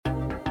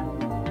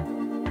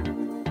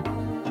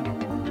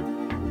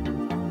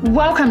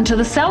Welcome to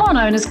the Salon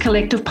Owners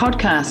Collective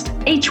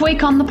podcast. Each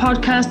week on the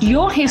podcast,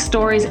 you'll hear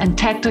stories and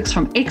tactics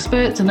from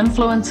experts and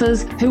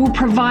influencers who will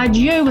provide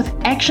you with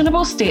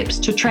actionable steps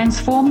to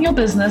transform your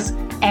business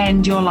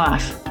and your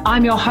life.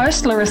 I'm your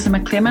host, Larissa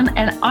McClellan,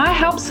 and I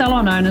help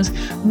salon owners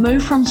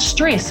move from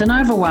stress and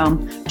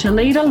overwhelm to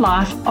lead a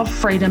life of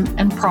freedom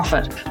and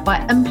profit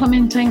by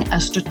implementing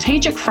a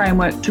strategic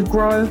framework to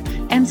grow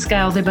and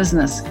scale their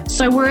business.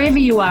 So wherever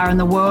you are in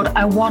the world,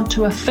 I want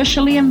to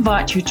officially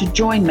invite you to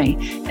join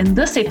me in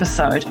this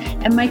episode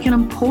and make an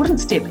important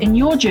step in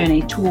your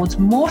journey towards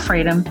more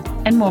freedom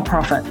and more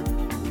profit.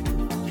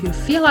 If you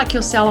feel like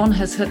your salon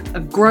has hit a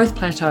growth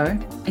plateau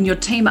and your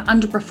team are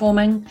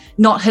underperforming,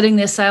 not hitting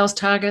their sales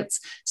targets,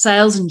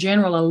 sales in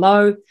general are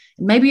low,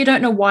 maybe you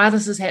don't know why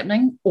this is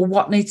happening or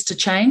what needs to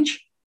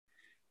change.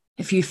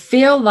 If you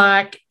feel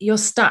like you're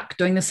stuck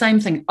doing the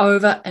same thing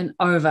over and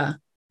over,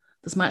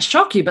 this might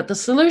shock you, but the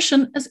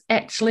solution is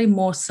actually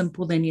more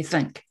simple than you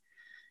think.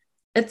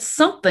 It's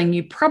something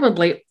you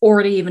probably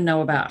already even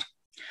know about.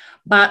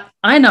 But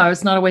I know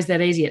it's not always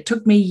that easy. It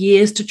took me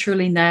years to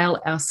truly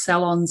nail our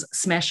salon's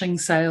smashing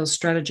sales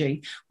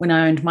strategy when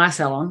I owned my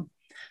salon.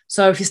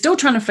 So if you're still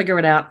trying to figure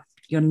it out,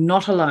 you're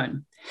not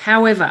alone.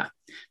 However,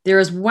 there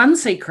is one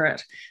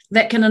secret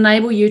that can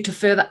enable you to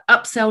further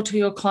upsell to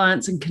your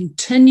clients and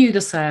continue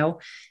the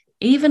sale,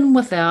 even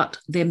without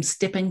them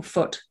stepping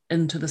foot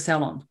into the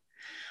salon.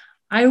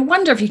 I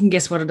wonder if you can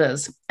guess what it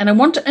is. And I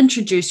want to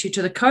introduce you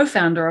to the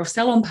co-founder of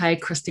SalonPay,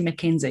 Kristy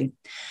McKenzie.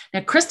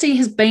 Now, Kristy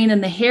has been in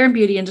the hair and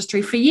beauty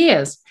industry for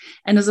years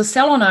and is a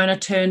salon owner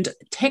turned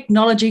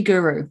technology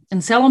guru.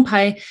 And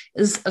SalonPay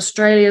is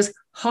Australia's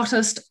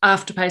hottest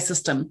afterpay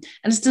system.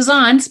 And it's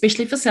designed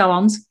especially for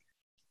salons.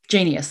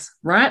 Genius,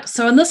 right?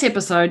 So in this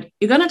episode,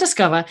 you're going to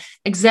discover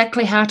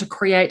exactly how to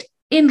create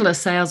endless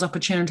sales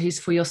opportunities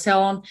for your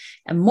salon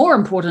and, more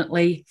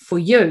importantly, for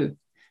you,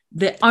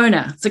 the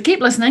owner. So keep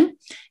listening.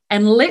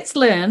 And let's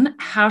learn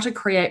how to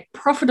create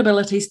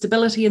profitability,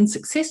 stability, and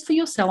success for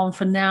your salon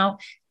for now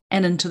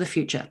and into the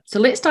future. So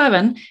let's dive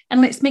in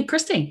and let's meet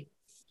Kristy.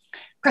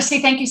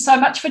 Kristy, thank you so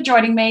much for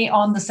joining me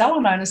on the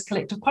Salon Owners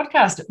Collective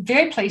podcast.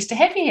 Very pleased to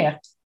have you here.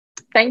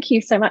 Thank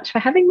you so much for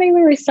having me,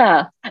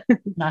 Larissa.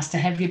 Nice to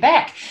have you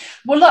back.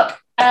 Well, look,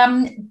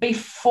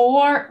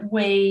 before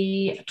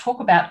we talk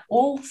about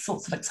all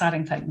sorts of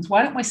exciting things,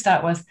 why don't we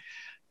start with,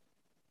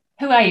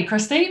 who are you,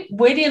 Kristy?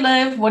 Where do you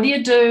live? What do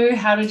you do?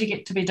 How did you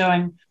get to be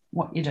doing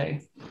what you do?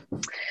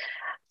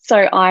 So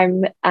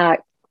I'm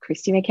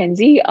Kristy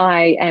McKenzie.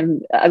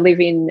 I live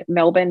in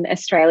Melbourne,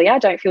 Australia.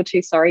 Don't feel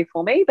too sorry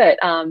for me, but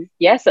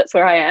yes, that's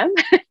where I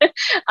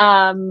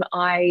am.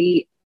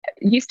 I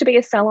used to be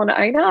a salon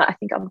owner. I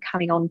think I'm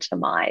coming on to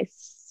my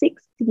 6th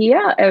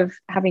year of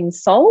having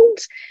sold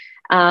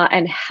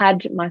and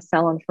had my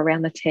salon for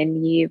around the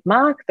 10-year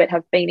mark, but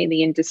have been in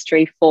the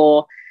industry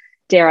for,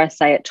 dare I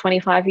say it,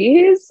 25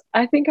 years,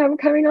 I think I'm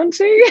coming on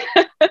to.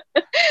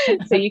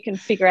 So you can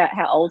figure out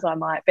how old I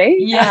might be.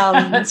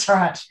 Yeah, that's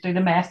right. Do the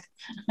math.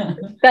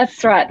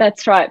 That's right.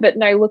 But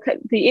no, look,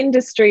 at the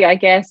industry, I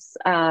guess,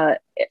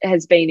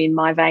 has been in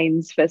my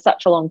veins for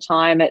such a long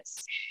time.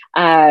 It's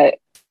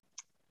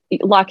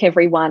like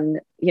everyone,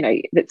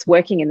 that's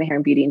working in the hair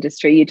and beauty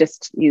industry,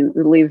 you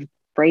live,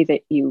 breathe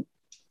it, you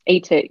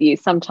eat it, you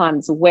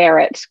sometimes wear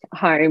it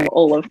home,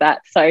 all of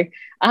that. So,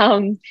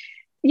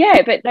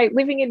 yeah, but no,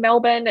 living in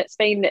Melbourne, it's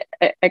been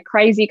a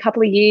crazy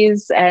couple of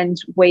years, and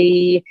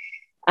we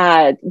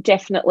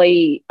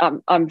definitely,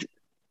 I'm, what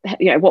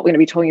we're going to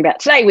be talking about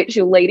today, which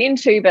you'll lead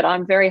into, but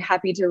I'm very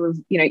happy to have,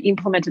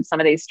 implemented some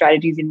of these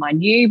strategies in my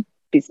new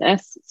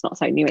business. It's not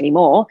so new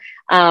anymore.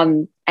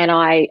 And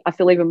I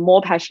feel even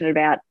more passionate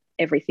about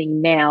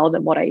everything now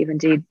than what I even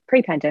did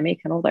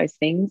pre-pandemic and all those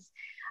things.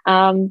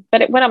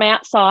 But when I'm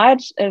outside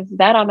of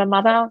that, I'm a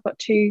mother. I've got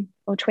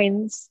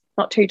twins,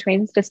 not two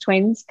twins, just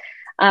twins.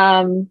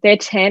 They're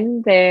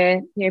 10,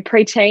 they're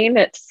preteen.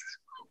 It's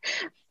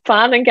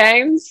fun and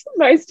games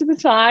most of the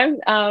time.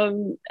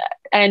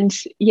 And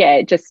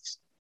yeah, just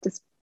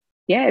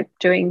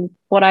doing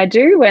what I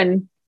do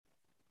and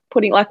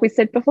putting, like we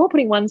said before,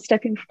 putting one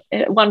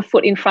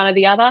foot in front of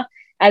the other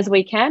as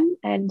we can.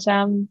 And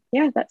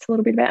that's a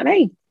little bit about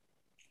me.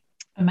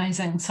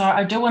 Amazing. So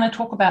I do want to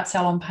talk about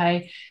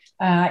SalonPay,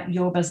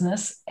 your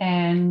business,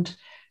 and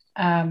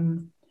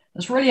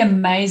this really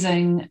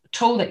amazing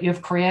tool that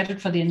you've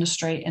created for the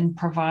industry in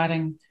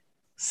providing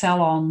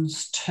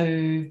salons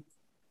to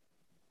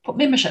put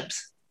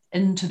memberships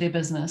into their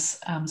business.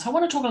 So I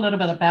want to talk a little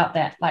bit about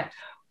that. Like,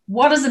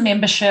 what is a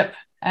membership?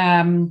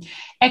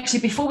 Actually,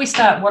 before we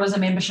start, what is a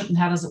membership and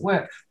how does it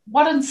work?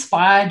 What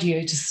inspired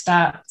you to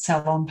start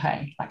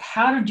SalonPay? Like,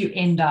 how did you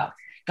end up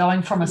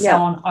going from a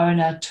salon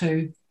owner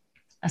to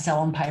a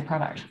SalonPay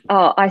product?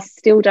 Oh, I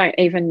still don't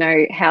even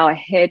know how a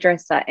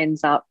hairdresser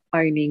ends up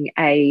owning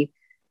a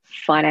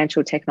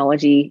financial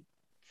technology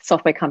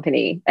software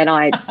company, and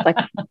I like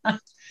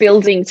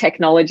building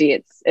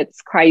technology.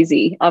 It's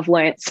crazy. I've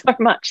learned so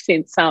much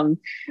since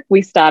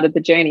we started the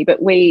journey. But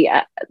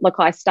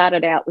I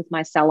started out with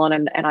my salon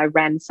and I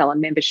ran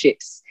salon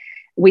memberships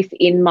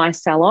within my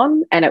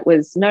salon, and it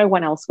was no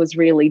one else was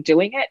really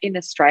doing it in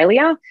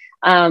Australia.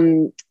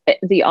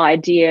 The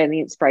idea and the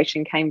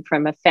inspiration came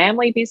from a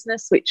family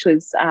business, which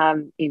was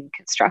in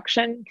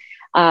construction,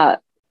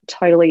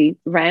 totally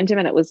random.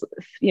 And it was,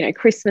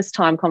 Christmas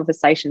time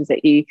conversations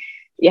that you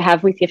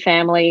have with your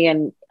family,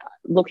 and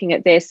looking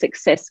at their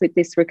success with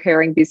this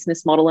recurring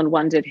business model, and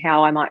wondered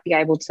how I might be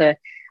able to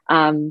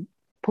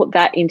put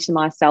that into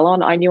my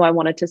salon. I knew I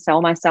wanted to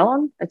sell my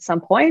salon at some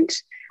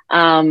point.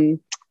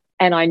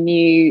 And I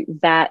knew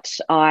that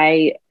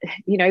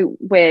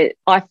where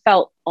I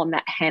felt on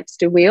that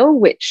hamster wheel,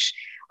 which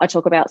I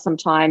talk about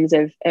sometimes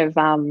of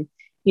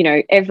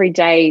every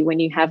day when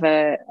you have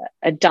a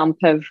dump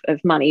of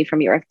money from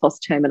your EFTPOS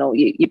terminal,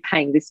 you're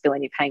paying this bill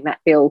and you're paying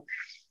that bill.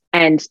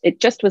 And it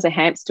just was a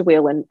hamster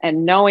wheel.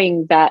 And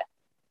knowing that,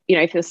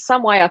 if there's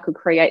some way I could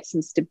create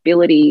some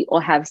stability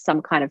or have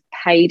some kind of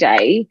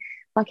payday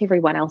like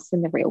everyone else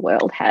in the real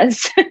world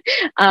has,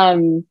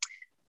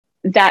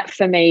 that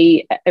for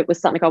me, it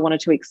was something I wanted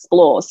to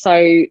explore.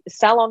 So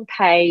Salon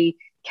Pay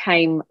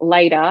came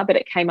later, but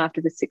it came after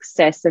the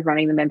success of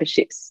running the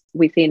memberships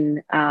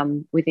within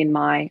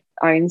my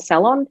own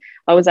salon.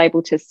 I was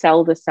able to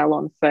sell the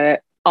salon for,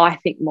 I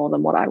think, more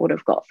than what I would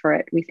have got for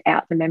it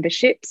without the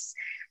memberships.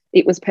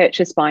 It was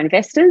purchased by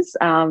investors.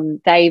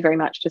 They very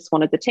much just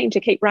wanted the team to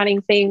keep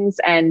running things,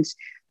 and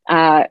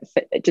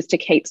just to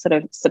keep sort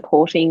of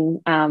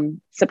supporting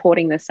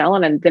the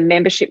salon. And the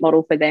membership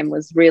model for them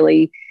was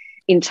really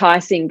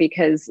enticing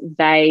because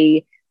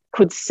they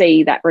could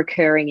see that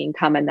recurring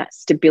income and that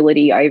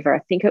stability over, I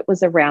think it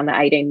was around the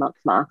 18-month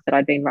mark that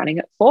I'd been running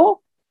it for.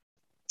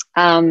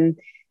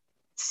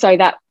 So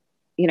that,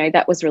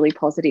 that was really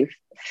positive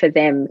for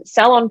them.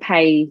 Salon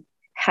Pay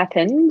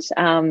happened,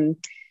 and,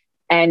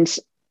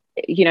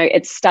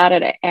 it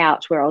started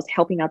out where I was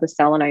helping other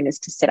salon owners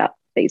to set up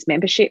these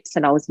memberships,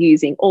 and I was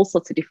using all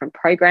sorts of different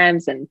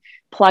programs and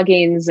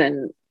plugins,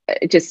 and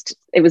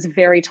it was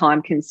very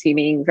time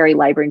consuming, very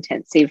labor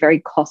intensive, very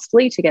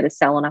costly to get a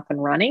salon up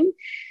and running.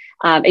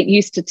 It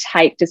used to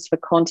take, just for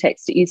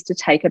context,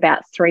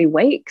 about 3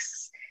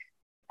 weeks.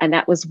 And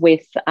that was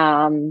with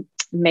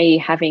me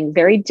having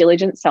very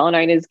diligent salon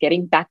owners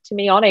getting back to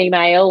me on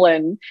email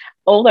and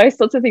all those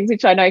sorts of things,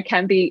 which I know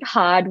can be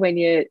hard when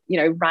you're,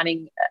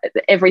 running.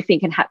 Everything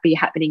can be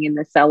happening in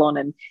the salon,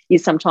 and you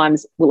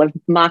sometimes will have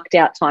marked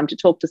out time to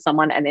talk to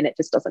someone and then it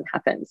just doesn't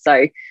happen.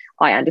 So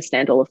I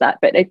understand all of that,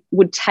 but it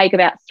would take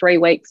about 3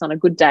 weeks on a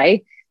good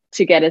day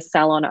to get a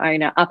salon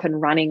owner up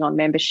and running on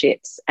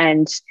memberships.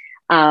 And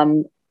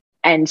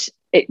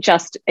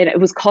it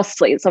was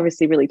costly. It's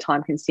obviously really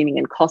time consuming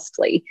and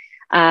costly.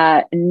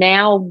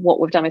 Now what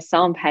we've done with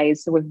Salon Pay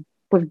is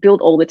we've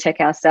built all the tech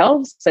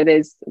ourselves. So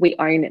we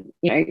own,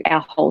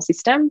 our whole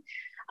system,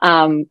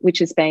 which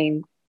has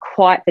been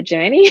quite the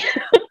journey.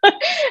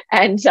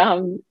 And,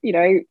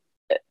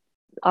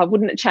 I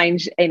wouldn't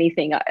change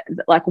anything.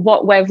 Like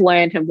what we've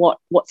learned and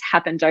what's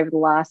happened over the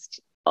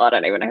last, I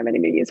don't even know how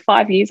many years,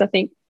 5 years, I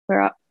think we're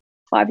up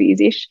 5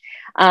 years-ish.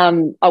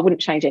 I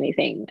wouldn't change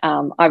anything.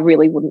 I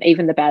really wouldn't.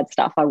 Even the bad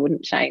stuff I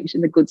wouldn't change,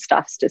 and the good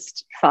stuff's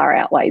just far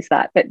outweighs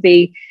that. But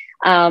we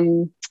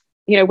can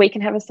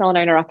have a salon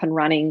owner up and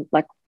running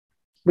like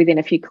within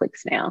a few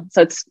clicks now.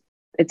 So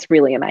it's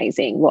really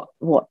amazing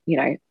what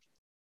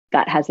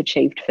that has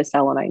achieved for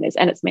salon owners.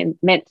 And it's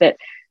meant that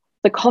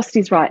the cost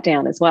is right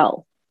down as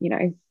well.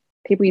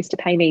 People used to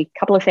pay me a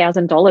couple of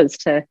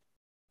 $1,000s to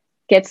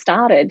get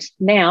started.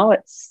 Now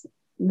it's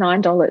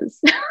 $9.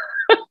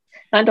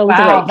 $9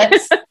 wow, a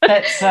week.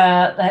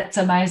 that's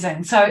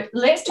amazing. So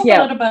let's talk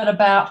a little bit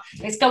about,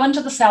 let's go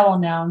into the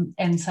salon now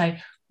and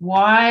say,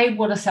 why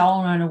would a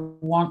salon owner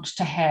want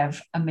to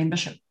have a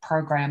membership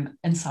program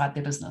inside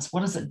their business?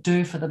 What does it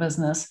do for the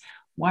business?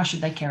 Why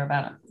should they care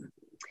about it?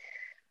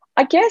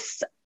 I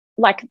guess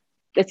like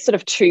it's sort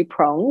of two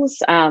prongs.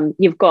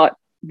 You've got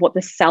what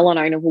the salon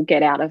owner will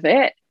get out of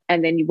it,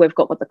 and then we've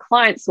got what the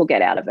clients will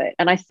get out of it.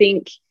 And I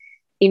think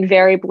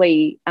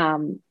invariably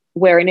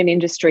we're in an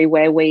industry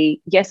where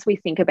we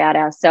think about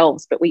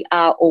ourselves, but we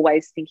are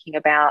always thinking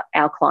about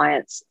our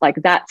clients. Like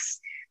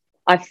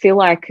I feel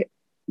like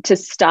to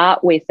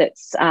start with,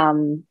 it's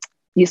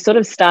you sort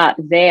of start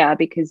there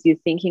because you're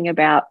thinking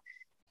about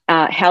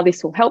how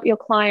this will help your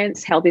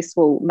clients, how this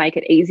will make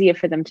it easier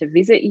for them to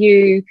visit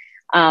you,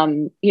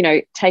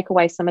 take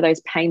away some of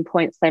those pain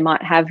points they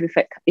might have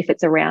if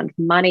it's around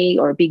money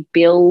or a big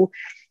bill.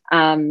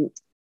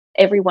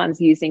 Everyone's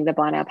using the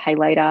buy now, pay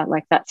later.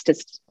 Like that's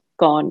just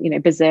gone,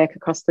 berserk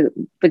across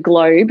the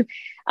globe.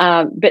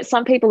 But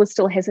some people are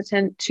still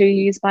hesitant to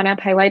use buy now,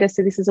 pay later.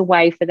 So this is a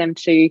way for them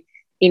to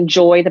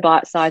enjoy the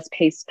bite-sized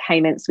piece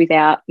payments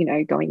without,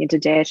 going into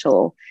debt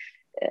or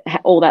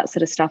all that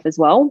sort of stuff as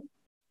well.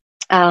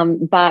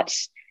 But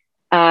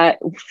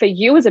for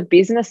you as a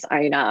business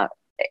owner,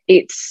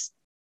 it's,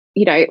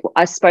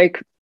 I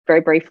spoke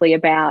very briefly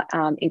about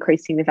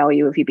increasing the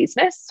value of your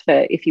business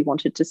for if you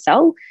wanted to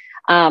sell.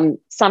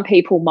 Some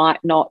people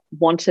might not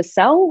want to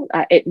sell.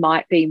 It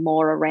might be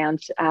more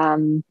around,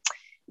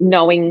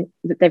 knowing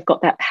that they've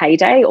got that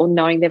payday, or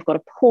knowing they've got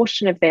a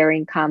portion of their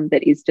income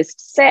that is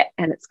just set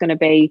and it's going to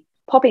be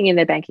popping in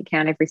their bank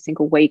account every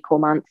single week or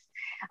month,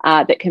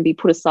 that can be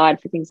put aside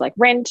for things like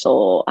rent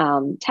or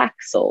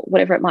tax or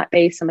whatever it might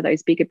be, some of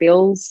those bigger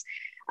bills.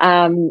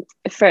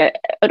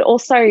 But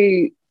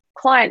also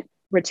client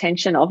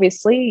retention,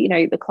 obviously, you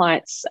know, the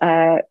clients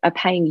are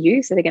paying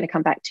you, so they're going to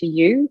come back to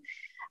you.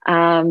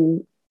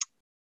 The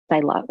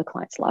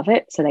clients love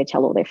it, so they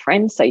tell all their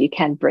friends, so you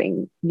can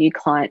bring new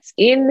clients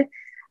in.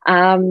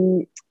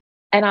 And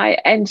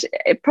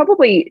it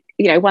probably,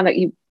 you know, one that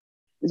is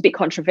a bit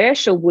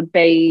controversial would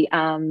be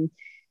in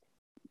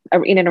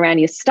and around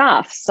your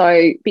staff.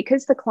 So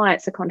because the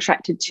clients are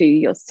contracted to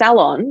your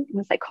salon,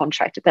 when I say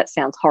contracted, that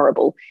sounds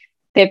horrible.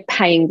 They're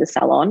paying the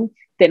salon,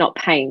 they're not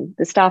paying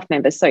the staff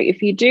members. So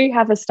if you do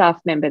have a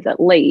staff member that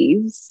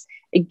leaves,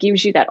 it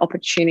gives you that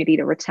opportunity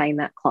to retain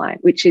that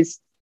client, which is,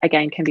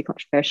 again, can be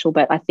controversial,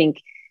 but I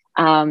think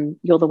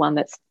you're the one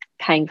that's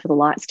paying for the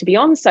lights to be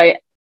on. So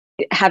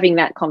having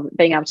that,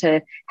 being able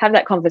to have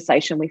that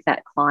conversation with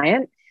that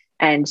client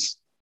and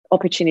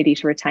opportunity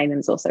to retain them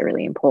is also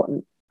really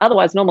important.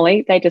 Otherwise,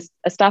 normally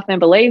a staff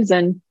member leaves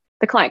and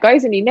the client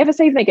goes and you never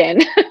see them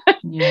again.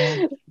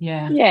 Yeah.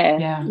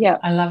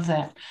 I love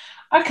that.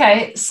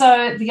 Okay,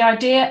 so the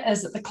idea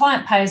is that the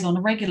client pays on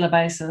a regular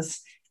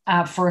basis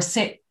for a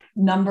set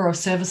number of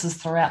services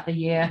throughout the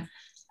year,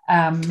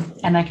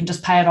 and they can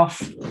just pay it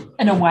off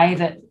in a way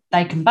that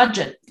they can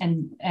budget,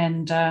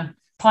 and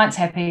client's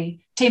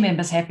happy, team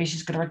member's happy,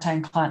 she's got a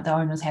retained client, the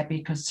owner's happy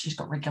because she's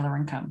got regular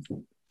income.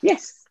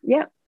 Yes,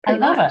 yeah. I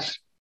love it.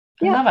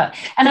 I love it.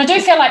 And I do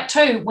feel like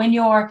too, when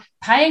you're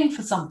paying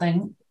for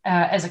something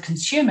as a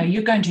consumer,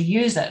 you're going to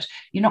use it.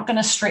 You're not going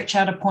to stretch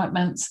out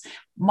appointments.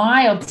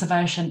 My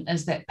observation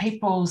is that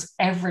people's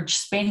average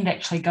spend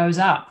actually goes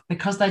up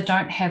because they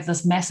don't have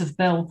this massive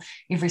bill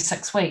every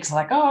 6 weeks,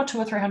 like, oh, $200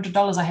 or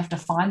 $300 I have to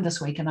find this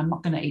week, and I'm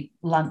not going to eat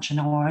lunch, and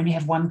I only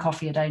have one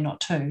coffee a day,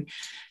 not two.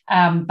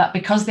 But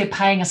because they're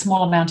paying a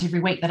small amount every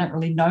week, they don't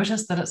really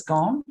notice that it's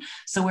gone.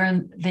 So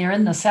they're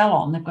in the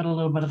salon, they've got a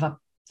little bit of a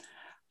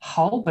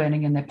hole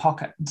burning in their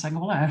pocket and saying,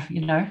 well, I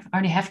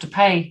only have to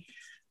pay.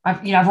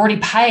 I've already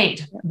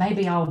paid.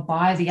 Maybe I'll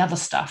buy the other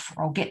stuff,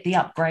 or I'll get the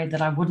upgrade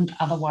that I wouldn't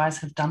otherwise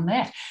have done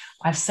that.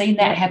 I've seen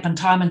that happen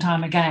time and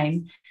time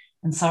again.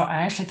 And so I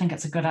actually think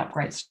it's a good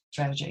upgrade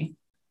strategy.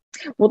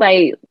 Well,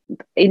 they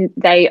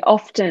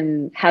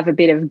often have a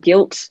bit of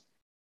guilt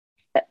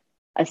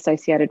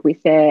associated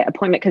with their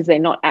appointment because they're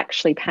not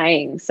actually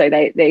paying. So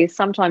they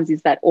sometimes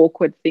is that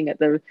awkward thing at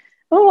the,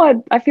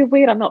 I feel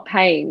weird, I'm not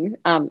paying.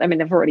 I mean,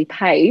 they've already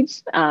paid.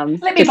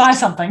 Let me buy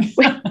something.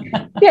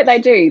 Yeah, they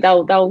do.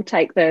 They'll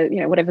take the,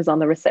 whatever's on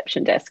the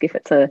reception desk, if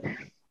it's a,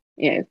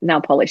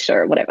 nail polish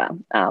or whatever,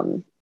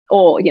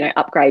 or,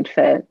 upgrade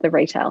for the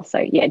retail. So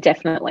yeah,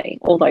 definitely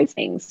all those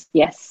things.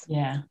 Yes.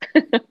 Yeah,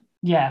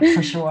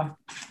 for sure.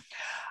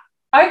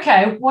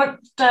 Okay.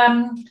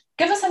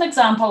 Give us an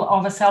example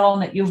of a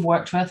salon that you've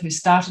worked with who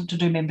started to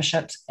do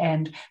memberships,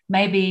 and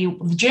maybe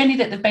the journey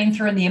that they've been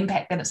through and the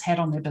impact that it's had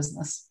on their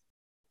business.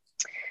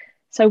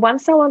 So one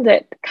salon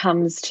that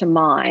comes to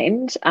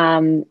mind,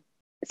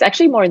 it's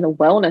actually more in the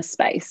wellness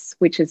space,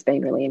 which has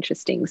been really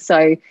interesting.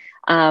 So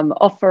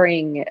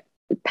offering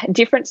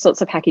different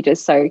sorts of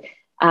packages. So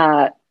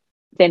they're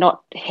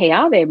not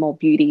hair, they're more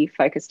beauty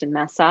focused and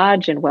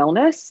massage and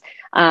wellness.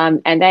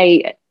 And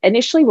they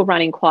initially were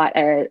running quite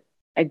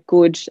a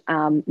good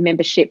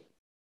membership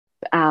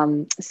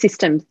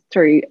system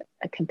through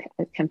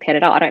a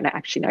competitor. I don't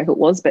actually know who it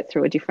was, but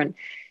through a different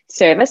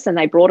service, and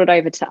they brought it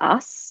over to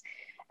us.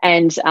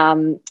 And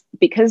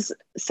because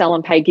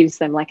SalonPay gives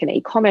them like an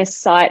e-commerce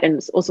site and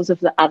all sorts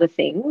of the other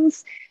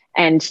things,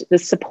 and the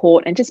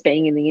support and just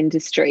being in the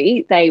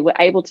industry, they were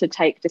able to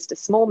take just a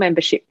small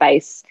membership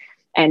base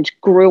and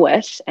grew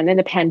it. And then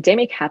the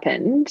pandemic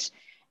happened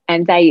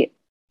and they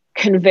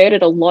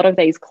converted a lot of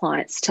these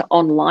clients to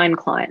online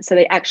clients. So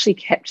they actually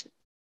kept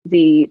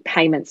the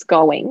payments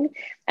going,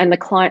 and the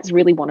clients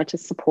really wanted to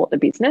support the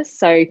business.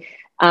 So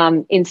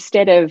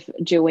instead of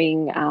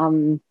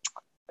doing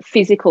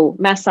physical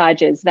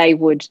massages, they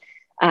would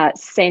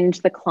send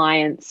the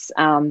clients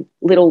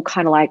little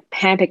kind of like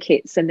pamper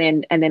kits, and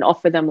then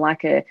offer them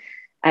like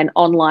an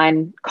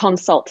online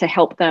consult to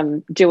help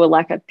them do a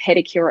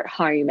pedicure at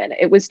home. And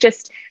it was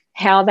just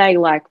how they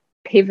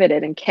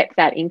pivoted and kept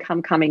that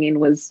income coming in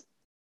was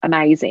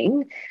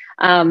amazing.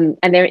 And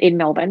they're in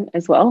Melbourne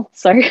as well.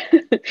 So 7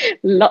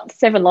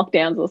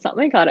 lockdowns or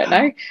something, I don't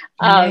know.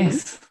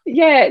 Yes.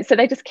 Yeah, so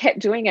they just kept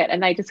doing it,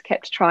 and they just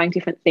kept trying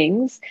different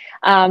things.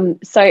 And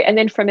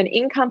then from an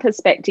income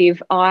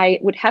perspective, I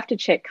would have to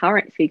check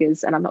current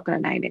figures, and I'm not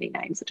going to name any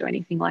names or do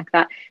anything like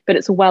that, but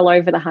it's well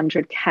over the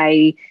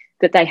 100K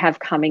that they have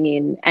coming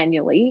in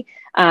annually.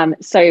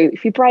 So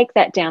if you break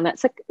that down,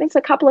 it's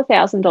a couple of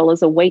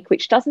 $1,000s a week,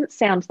 which doesn't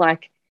sound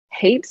like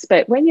heaps,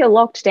 but when you're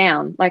locked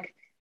down,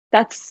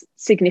 that's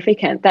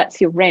significant. That's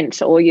your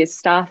rent, or your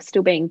staff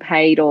still being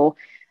paid, or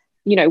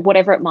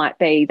whatever it might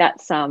be.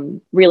 That's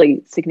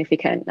really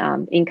significant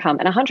income.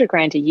 And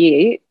 $100,000 a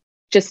year,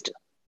 just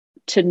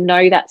to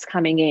know that's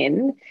coming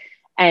in,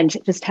 and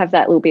just have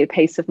that little bit of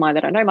peace of mind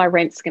that I know my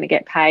rent's going to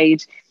get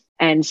paid,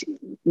 and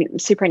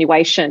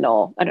superannuation,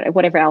 or I don't know,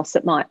 whatever else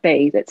it might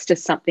be. That's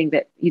just something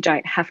that you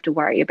don't have to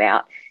worry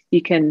about.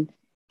 You can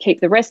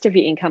keep the rest of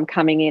your income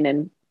coming in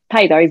and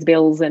pay those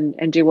bills and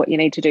do what you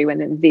need to do. And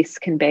then this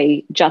can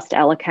be just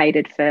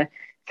allocated for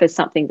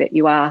something that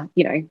you are,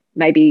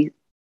 maybe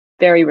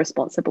very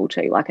responsible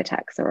to, like a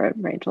tax or a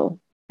rental,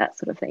 that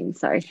sort of thing.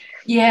 So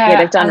yeah,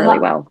 they've done really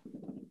well.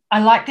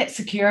 I like that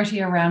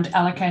security around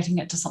allocating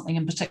it to something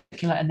in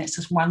particular, and that's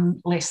just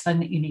one less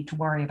thing that you need to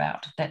worry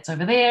about. That's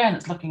over there and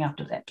it's looking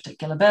after that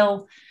particular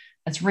bill.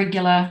 It's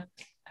regular.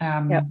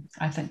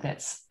 I think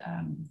that's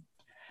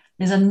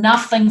there's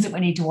enough things that we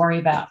need to worry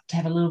about to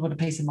have a little bit of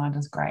peace of mind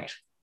is great.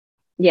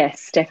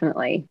 Yes,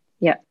 definitely.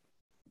 Yeah.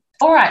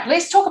 All right,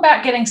 let's talk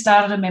about getting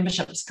started in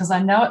memberships, because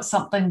I know it's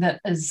something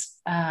that is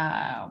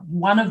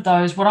one of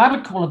those, what I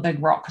would call a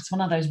big rock. It's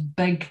one of those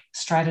big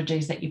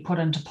strategies that you put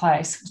into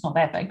place. It's not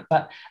that big,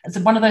 but it's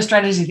one of those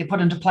strategies you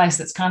put into place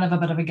that's kind of a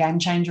bit of a game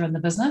changer in the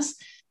business,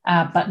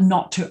 but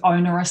not too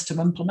onerous to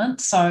implement.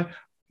 So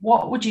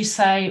what would you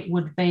say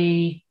would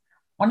be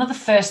one of the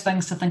first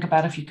things to think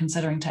about if you're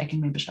considering taking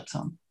memberships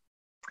on?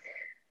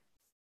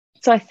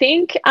 So I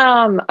think,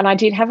 and I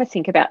did have a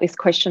think about this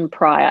question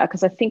prior,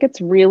 because I think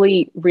it's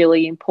really,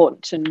 really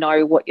important to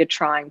know what you're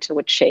trying to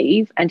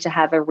achieve and to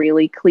have a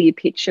really clear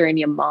picture in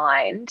your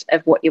mind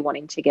of what you're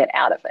wanting to get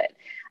out of it.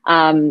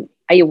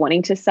 Are you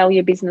wanting to sell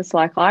your business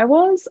like I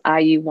was?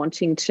 Are you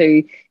wanting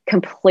to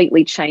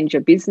completely change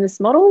your business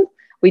model?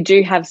 We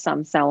do have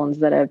some salons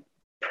that are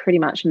pretty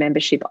much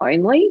membership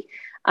only.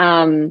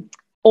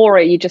 Or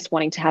are you just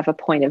wanting to have a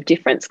point of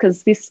difference?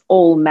 Because this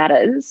all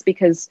matters,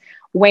 because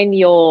when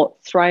you're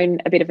thrown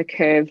a bit of a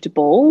curved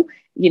ball,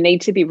 you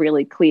need to be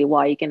really clear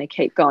why you're going to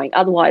keep going.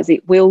 Otherwise,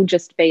 it will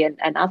just be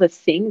another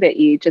thing that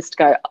you just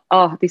go,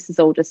 oh, this is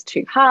all just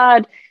too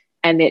hard,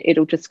 and that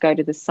it'll just go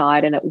to the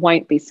side and it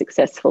won't be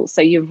successful.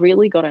 So you've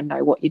really got to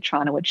know what you're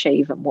trying to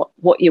achieve and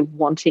what you're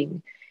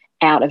wanting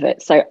out of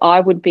it. So I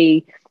would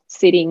be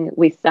sitting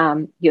with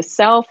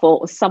yourself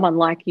or someone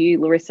like you,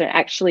 Larissa,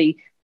 actually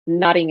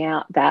nutting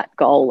out that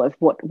goal of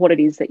what it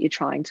is that you're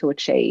trying to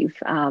achieve.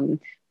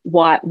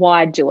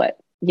 Why do it,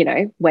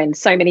 when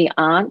so many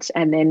aren't,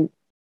 and then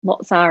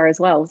lots are as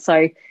well.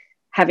 So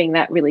having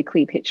that really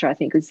clear picture, I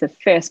think, is the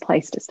first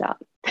place to start.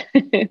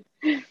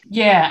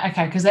 Yeah,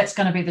 okay, because that's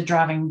going to be the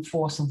driving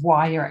force of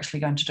why you're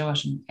actually going to do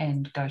it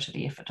and go to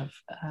the effort of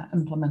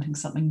implementing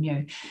something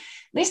new.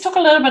 Let's talk a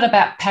little bit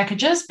about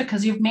packages,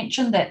 because you've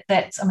mentioned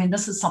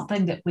this is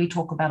something that we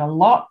talk about a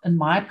lot in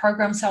my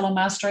program, Salon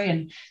Mastery,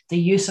 and the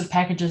use of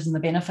packages and the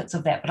benefits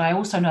of that. But I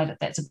also know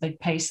that that's a big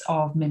piece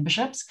of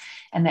memberships,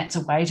 and that's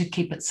a way to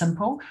keep it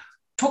simple.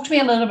 Talk to me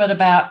a little bit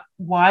about,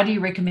 why do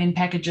you recommend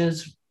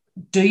packages?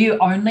 Do you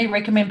only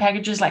recommend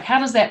packages? Like,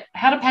 how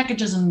do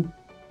packages and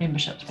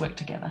memberships work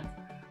together?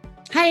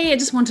 Hey, I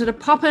just wanted to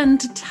pop in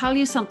to tell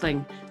you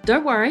something.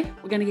 Don't worry,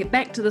 we're going to get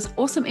back to this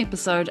awesome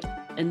episode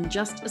in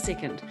just a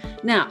second.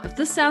 Now, if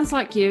this sounds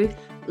like you,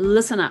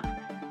 listen up.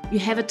 You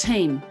have a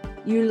team.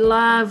 You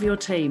love your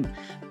team,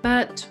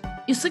 but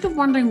you're sick of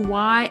wondering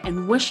why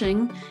and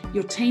wishing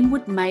your team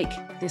would make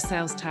their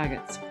sales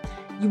targets.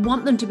 You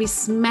want them to be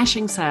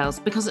smashing sales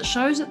because it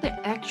shows that they're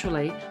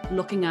actually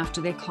looking after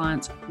their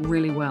clients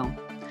really well.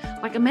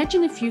 Like,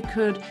 imagine if you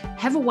could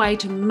have a way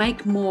to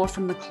make more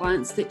from the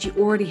clients that you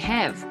already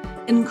have,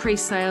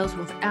 increase sales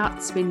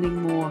without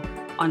spending more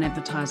on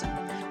advertising.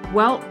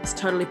 Well, it's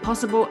totally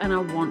possible, and I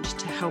want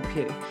to help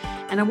you.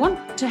 And I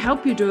want to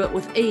help you do it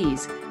with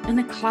ease, in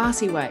a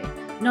classy way.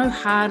 No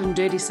hard and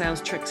dirty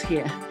sales tricks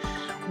here.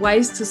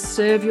 Ways to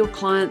serve your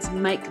clients,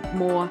 make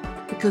more,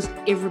 because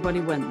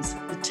everybody wins.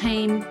 The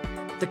team,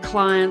 the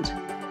client,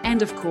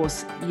 and of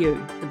course,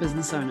 you, the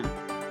business owner.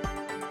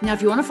 Now,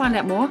 if you want to find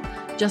out more,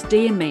 just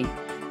DM me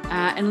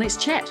and let's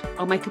chat.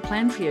 I'll make a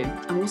plan for you.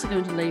 I'm also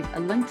going to leave a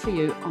link for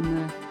you on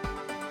the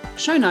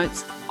show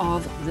notes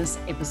of this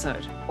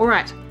episode. All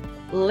right,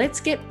 let's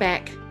get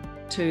back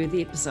to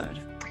the episode.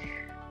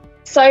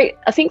 So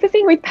I think the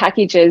thing with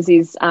packages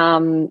is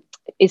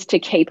to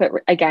keep it,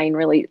 again,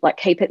 really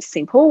keep it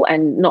simple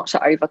and not to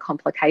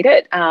overcomplicate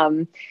it.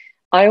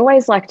 I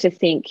always like to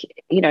think,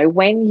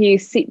 when you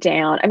sit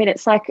down,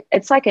 it's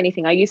like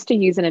anything. I used to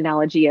use an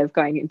analogy of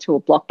going into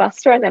a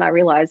Blockbuster, and then I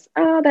realized,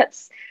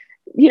 that's,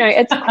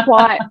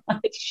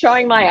 it's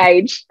showing my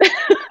age,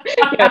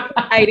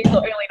 80s or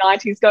early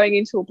 90s, going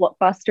into a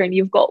Blockbuster, and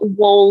you've got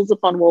walls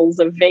upon walls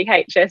of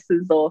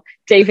VHSs or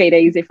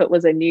DVDs if it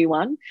was a new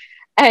one,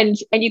 and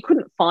you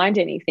couldn't find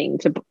anything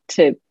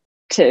to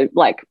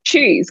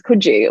choose,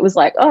 could you? It was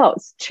like, oh,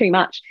 it's too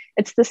much.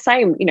 It's the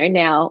same,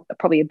 now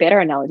probably a better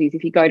analogy is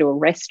if you go to a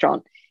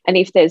restaurant, and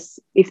if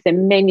the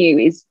menu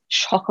is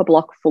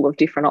chock-a-block full of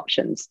different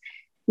options,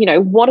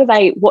 what do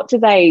they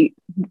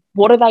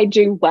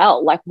do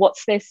well? Like,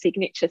 what's their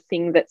signature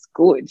thing that's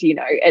good?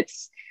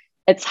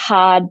 It's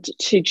hard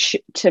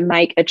to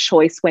make a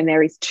choice when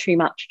there is too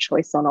much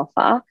choice on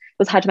offer.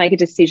 It's hard to make a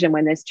decision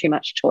when there's too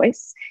much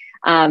choice.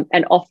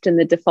 And often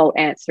the default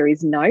answer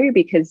is no,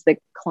 because the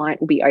client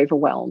will be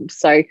overwhelmed.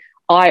 So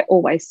I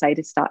always say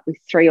to start with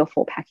 3 or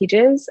 4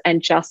 packages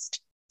and just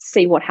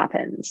see what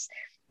happens.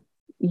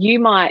 You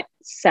might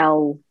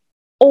sell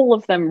all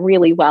of them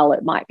really well.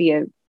 It might be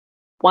a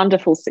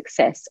wonderful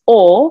success,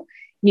 or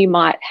you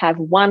might have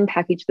one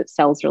package that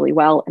sells really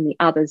well and the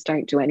others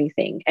don't do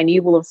anything. And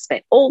you will have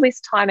spent all this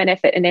time and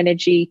effort and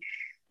energy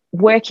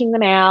working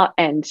them out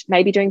and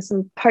maybe doing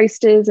some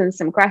posters and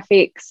some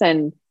graphics,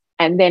 and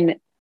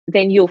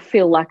then you'll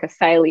feel like a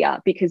failure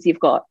because you've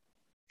got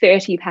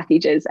 30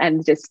 packages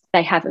and just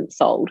they haven't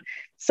sold.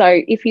 So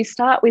if you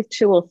start with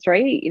 2 or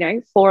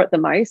 3, 4 at the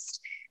most,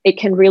 it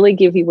can really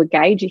give you a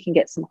gauge. You can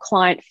get some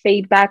client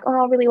feedback. Oh,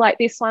 I really like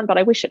this one, but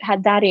I wish it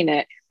had that in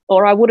it.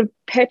 Or I would have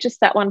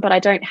purchased that one, but I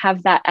don't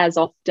have that as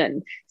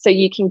often. So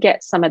you can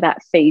get some of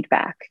that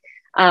feedback.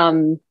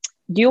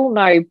 You'll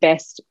know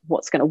best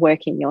what's going to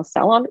work in your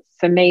salon.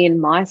 For me, in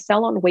my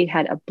salon, we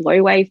had a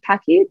blow wave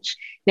package.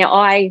 Now,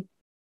 I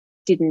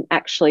didn't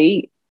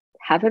actually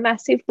have a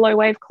massive blow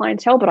wave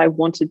clientele, but I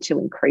wanted to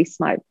increase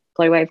my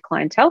blow wave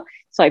clientele.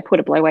 So I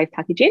put a blow wave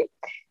package in,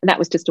 and that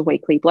was just a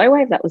weekly blow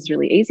wave. That was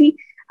really easy.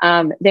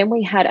 Then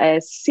we had a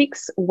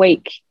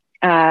 6-week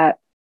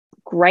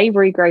grey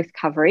regrowth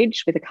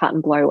coverage with a cut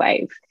and blow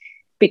wave,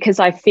 because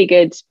I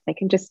figured they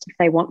can just, if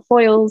they want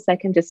foils, they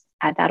can just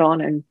add that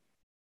on and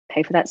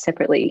pay for that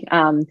separately,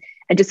 and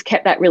just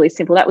kept that really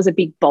simple. That was a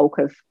big bulk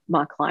of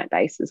my client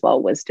base as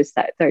well, was just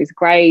those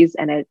greys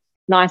and a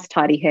nice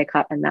tidy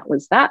haircut, and that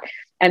was that.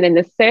 And then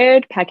the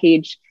third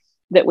package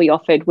that we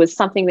offered was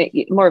something that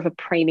more of a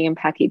premium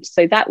package.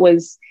 So that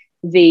was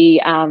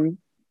the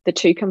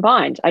 2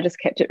 combined. I just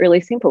kept it really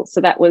simple.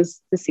 So that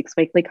was the 6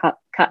 weekly cut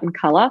and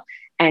color,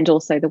 and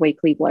also the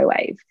weekly blow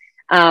wave.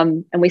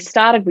 And we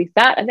started with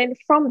that. And then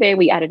from there,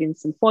 we added in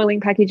some foiling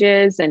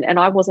packages. And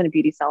I wasn't a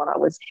beauty salon, I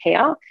was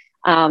hair.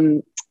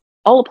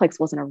 Olaplex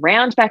wasn't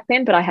around back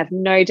then, but I have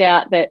no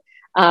doubt that,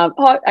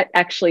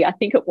 actually, I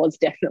think it was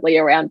definitely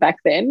around back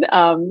then.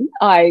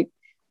 But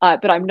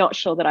I'm not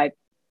sure that I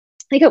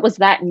think it was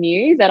that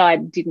new that I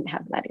didn't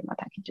have that in my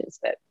packages.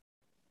 But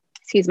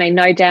excuse me,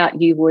 no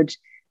doubt you would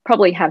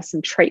probably have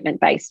some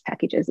treatment-based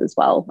packages as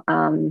well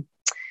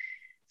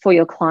for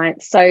your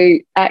clients. So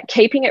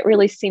keeping it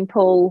really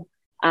simple,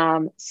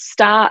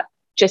 start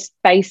just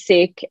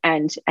basic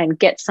and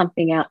get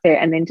something out there,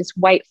 and then just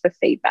wait for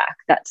feedback.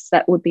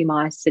 That would be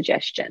my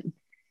suggestion.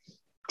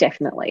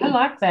 Definitely. I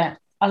like that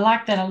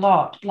a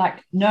lot.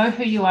 Like, know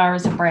who you are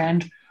as a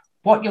brand,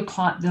 what your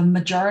client, the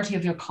majority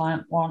of your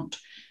client want,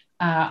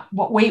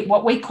 what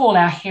we call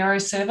our hero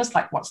service,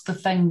 like what's the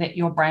thing that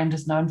your brand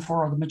is known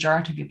for, or the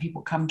majority of your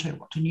people come to,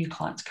 what do new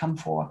clients come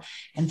for,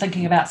 and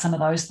thinking about some of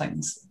those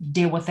things.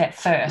 Deal with that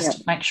first.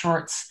 Yep. Make sure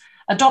it's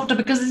adopted,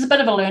 because there's a bit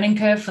of a learning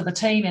curve for the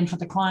team and for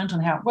the client on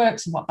how it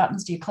works and what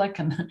buttons do you click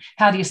and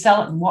how do you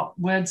sell it and what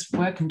words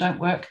work and don't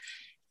work,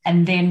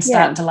 and then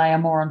start to layer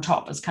more on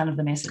top is kind of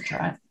the message,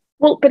 right?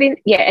 Well, but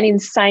in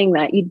saying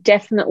that, you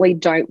definitely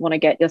don't want to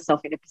get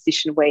yourself in a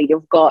position where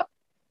you've got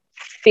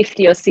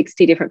 50 or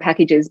 60 different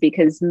packages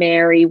because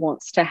Mary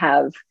wants to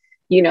have,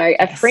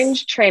 a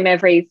fringe trim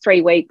every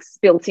 3 weeks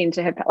built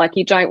into her. Like,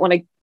 you don't want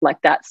to,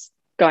 like, that's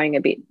going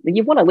a bit,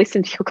 you want to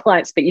listen to your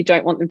clients, but you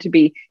don't want them to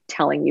be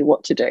telling you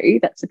what to do.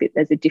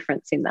 There's a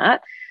difference in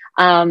that.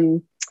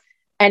 And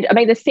I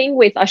mean, the thing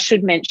with, I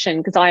should mention,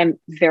 because I am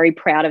very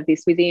proud of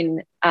this,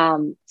 within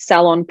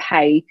Salon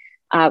Pay,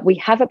 we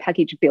have a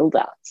package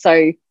builder.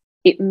 So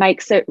it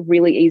makes it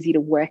really easy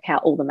to work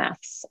out all the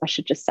maths. I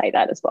should just say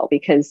that as well,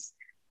 because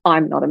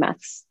I'm not a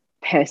maths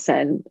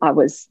person. I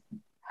was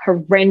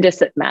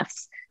horrendous at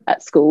maths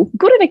at school,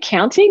 good at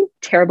accounting,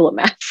 terrible at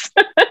maths.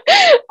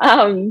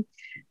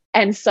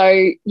 And so,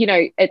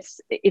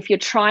 it's, if you're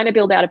trying to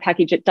build out a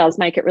package, it does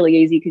make it really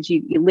easy, because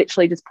you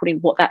literally just put in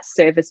what that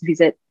service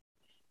visit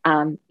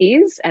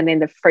is, and then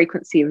the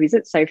frequency of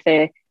visits. So if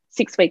they're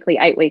 6 weekly,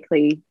 8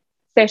 weekly,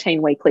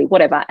 13 weekly,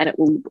 whatever, and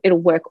it'll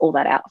work all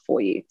that out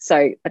for you. So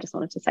I just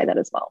wanted to say that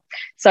as well.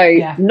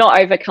 So not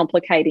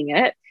overcomplicating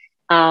it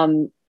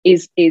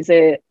is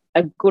a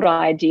good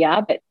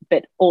idea,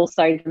 but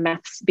also the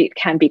maths bit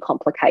can be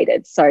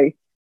complicated. So,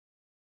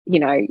 you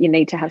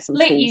need to have some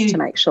tools to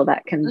make sure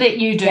that can let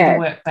you do the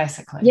work,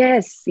 basically.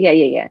 Yes.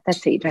 Yeah.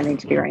 That's it. You don't need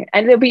to be running.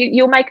 And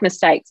you'll make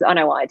mistakes. I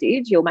know I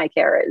did. You'll make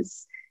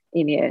errors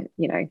in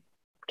your,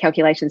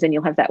 calculations, and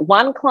you'll have that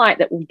one client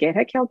that will get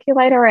her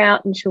calculator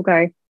out and she'll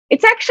go,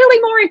 it's actually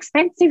more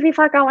expensive if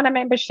I go on a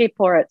membership,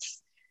 or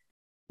it's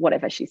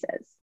whatever she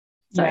says.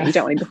 So you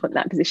don't want to put in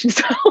that position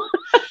as well.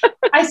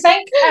 I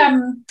think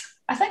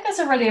that's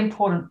a really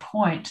important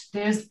point.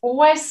 There's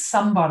always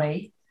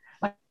somebody,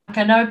 like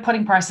I know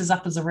putting prices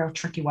up is a real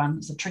tricky one.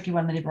 It's a tricky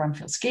one that everyone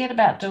feels scared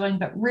about doing,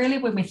 but really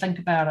when we think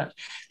about it,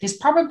 there's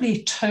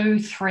probably 2,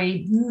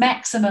 3,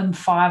 maximum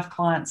 5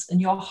 clients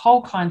in your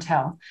whole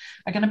clientele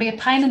are going to be a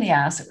pain in the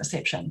ass at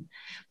reception.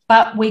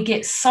 But we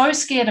get so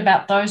scared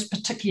about those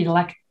particular,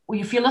 like,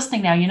 if you're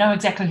listening now, you know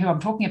exactly who I'm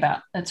talking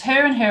about. It's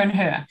her and her and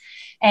her.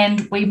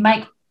 And we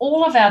make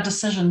all of our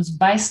decisions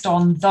based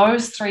on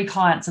those 3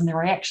 clients and the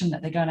reaction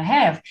that they're going to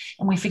have.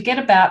 And we forget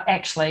about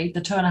actually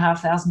the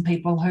 2,500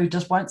 people who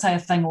just won't say a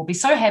thing or be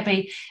so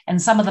happy.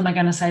 And some of them are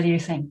going to say to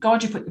you, thank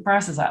God you put your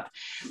prices up.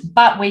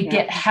 But we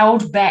get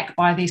held back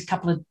by these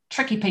couple of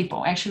tricky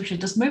people. Actually, we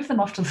should just move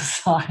them off to the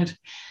side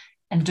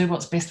and do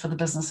what's best for the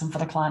business and for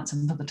the clients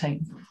and for the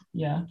team.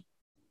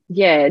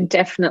 Yeah,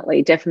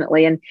 definitely.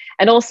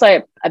 And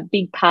also a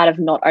big part of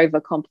not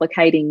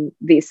overcomplicating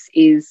this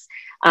is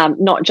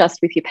not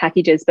just with your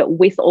packages, but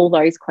with all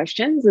those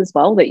questions as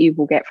well that you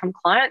will get from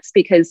clients,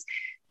 because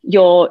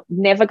you're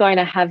never going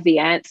to have the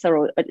answer,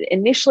 or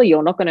initially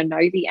you're not going to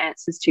know the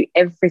answers to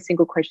every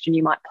single question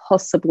you might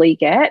possibly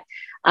get.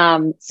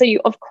 So you,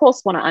 of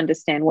course, want to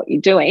understand what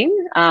you're doing.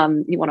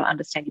 You want to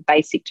understand your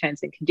basic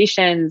terms and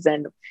conditions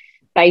and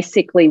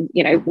basically,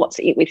 what's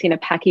it within a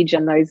package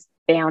and those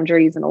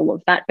boundaries and all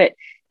of that. But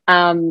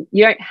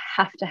you don't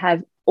have to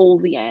have all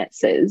the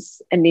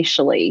answers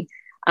initially.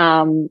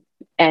 And,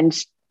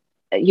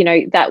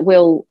 that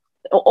will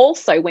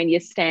also, when you're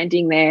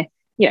standing there,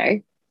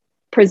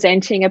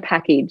 presenting a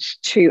package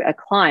to a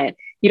client,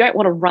 you don't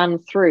want to run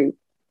through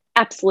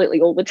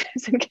absolutely all the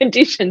terms and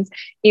conditions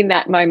in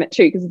that moment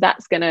too, because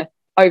that's going to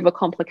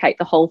overcomplicate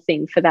the whole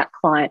thing for that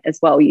client as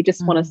well. You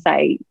just want to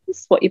say, this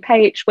is what you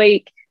pay each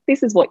week.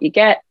 This is what you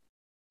get.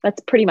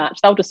 That's pretty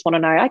much, they'll just want to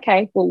know,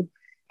 okay, well,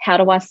 how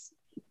do I,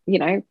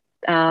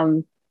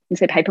 is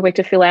there paperwork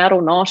to fill out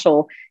or not?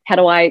 Or how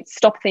do I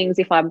stop things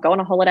if I'm going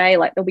on a holiday?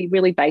 Like, there'll be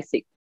really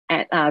basic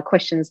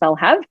questions they'll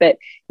have, but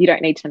you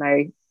don't need to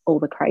know all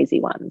the crazy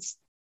ones.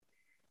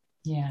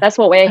 Yeah. That's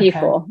what we're here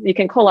for. You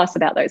can call us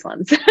about those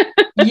ones.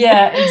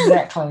 Yeah,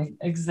 exactly.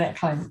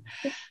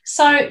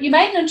 So you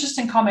made an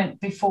interesting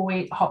comment before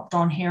we hopped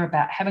on here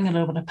about having a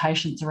little bit of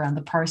patience around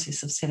the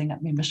process of setting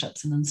up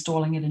memberships and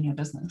installing it in your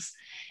business.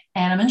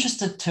 And I'm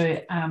interested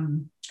to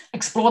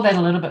explore that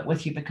a little bit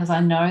with you, because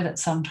I know that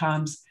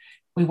sometimes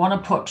we want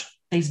to put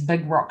these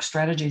big rock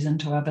strategies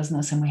into our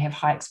business and we have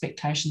high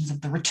expectations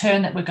of the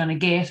return that we're going to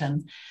get.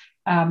 And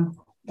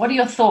what are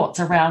your thoughts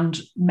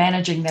around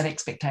managing that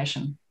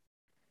expectation?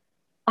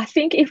 I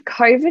think if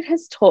COVID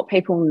has taught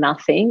people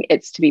nothing,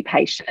 it's to be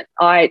patient.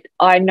 I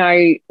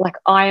know, like,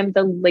 I am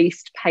the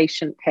least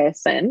patient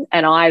person,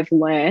 and I've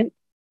learned,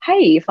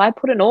 hey, if I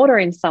put an order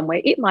in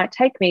somewhere, it might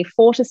take me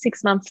 4 to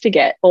 6 months to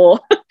get, or,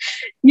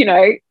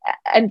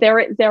 and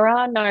there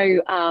are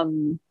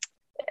no,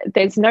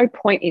 there's no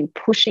point in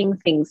pushing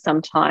things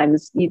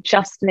sometimes. You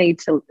just need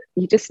to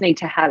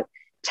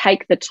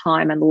take the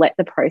time and let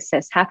the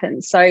process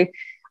happen. So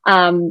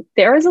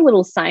there is a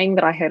little saying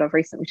that I heard of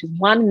recently, which is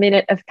 1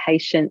 minute of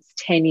patience,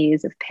 10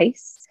 years of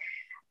peace.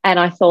 And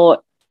I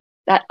thought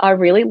that I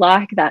really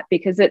like that,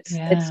 because it's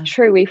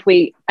true.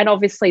 And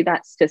obviously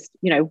that's just,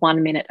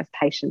 1 minute of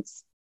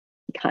patience.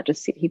 You can't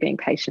just sit here being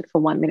patient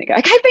for 1 minute, go,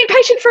 okay, I've been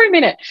patient for a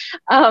minute.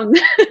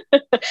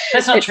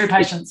 That's not true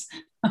patience.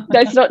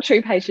 That's not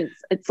true patience.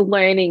 It's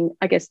learning,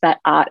 I guess, that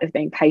art of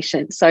being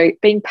patient. So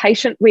being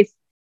patient with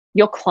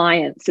your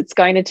clients, it's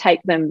going to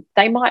take them,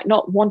 they might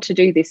not want to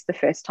do this the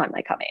first time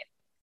they come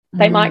in.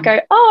 They might go,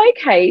 oh,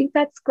 okay,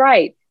 that's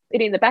great.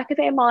 But in the back of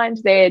their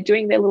mind, they're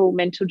doing their little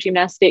mental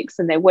gymnastics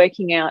and they're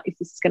working out if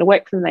this is going to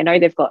work for them. They know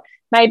they've got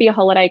maybe a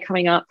holiday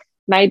coming up,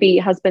 maybe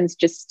husband's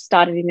just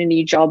started in a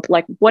new job,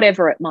 like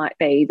whatever it might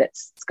be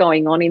that's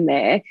going on in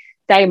there.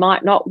 They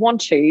might not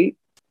want to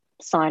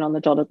sign on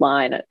the dotted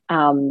line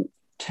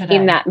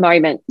in that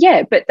moment.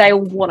 Yeah, but they'll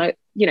want to,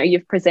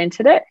 you've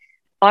presented it.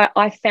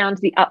 I found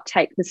the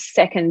uptake, the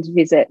second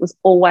visit was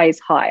always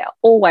higher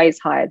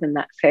than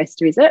that first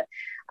visit.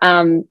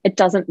 It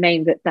doesn't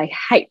mean that they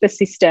hate the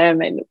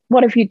system and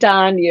what have you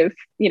done?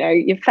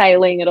 You're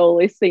failing at all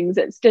these things.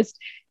 It's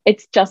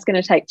just going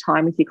to take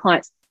time with your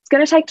clients. It's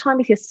going to take time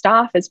with your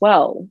staff as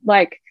well.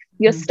 Like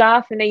your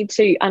staff need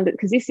to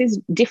because this is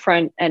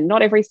different and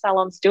not every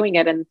salon's doing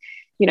it. And,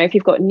 if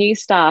you've got new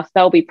staff,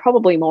 they'll be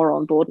probably more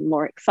on board and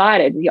more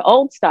excited. Your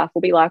old staff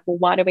will be like, well,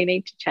 why do we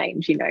need to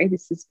change?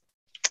 This has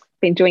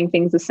been doing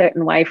things a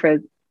certain way for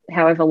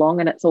however long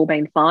and it's all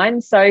been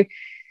fine. So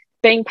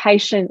being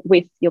patient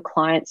with your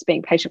clients,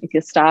 being patient with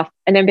your staff,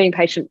 and then being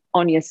patient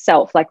on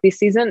yourself. Like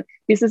this is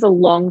a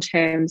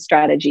long-term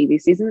strategy.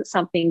 This isn't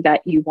something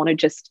that you want to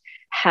just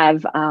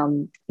have,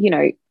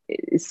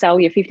 sell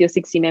your 50 or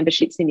 60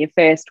 memberships in your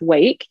first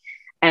week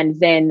and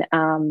then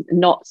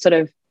not sort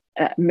of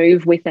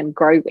move with and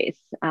grow with.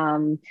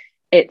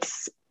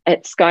 It's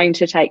going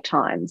to take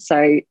time.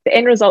 So the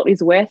end result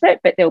is worth it,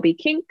 but there'll be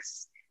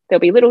kinks, there'll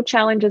be little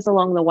challenges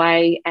along the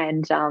way,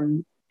 and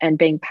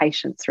being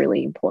patient is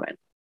really important.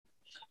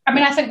 I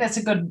mean, I think that's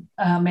a good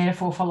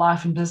metaphor for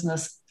life and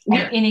business on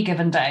any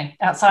given day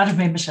outside of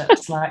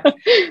memberships. Like,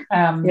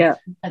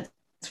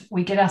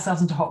 we get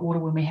ourselves into hot water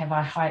when we have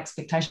our high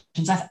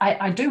expectations.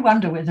 I do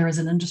wonder whether as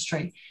an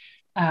industry,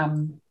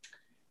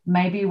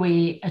 maybe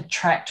we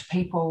attract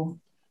people.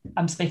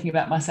 I'm speaking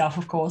about myself,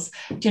 of course.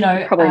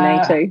 Probably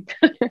me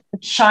too.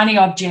 Shiny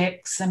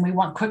objects, and we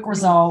want quick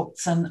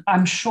results. And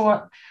I'm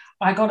sure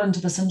I got into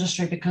this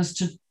industry because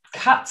to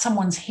cut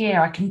someone's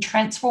hair, I can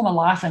transform a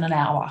life in an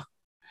hour.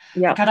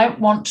 Yeah. Like, I don't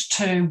want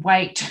to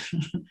wait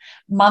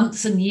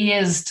months and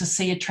years to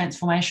see a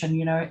transformation,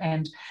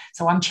 and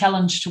so I'm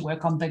challenged to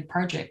work on big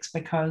projects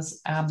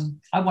because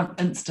I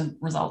want instant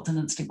results and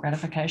instant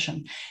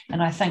gratification.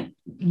 And I think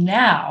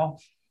now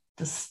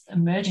this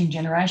emerging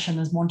generation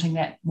is wanting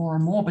that more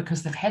and more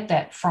because they've had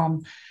that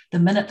from the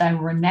minute they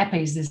were in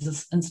nappies. There's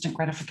this instant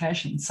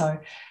gratification. So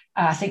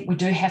I think we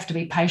do have to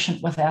be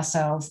patient with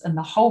ourselves in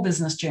the whole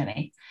business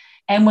journey,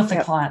 and with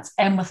the clients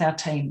and with our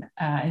team.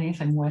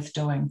 Anything worth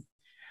doing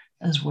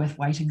is worth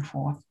waiting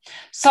for.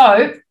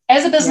 So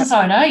as a business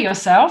owner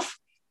yourself,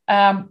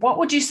 what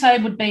would you say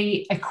would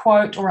be a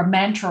quote or a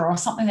mantra or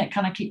something that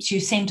kind of keeps you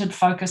centered,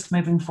 focused,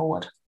 moving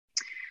forward?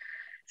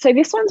 So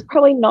this one's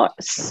probably not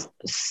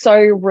so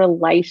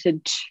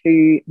related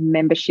to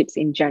memberships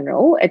in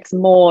general. It's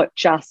more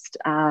just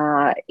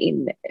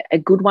in a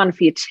good one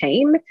for your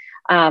team.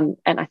 And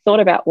I thought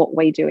about what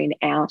we do in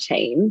our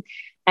team.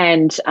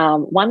 And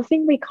one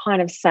thing we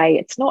kind of say,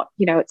 it's not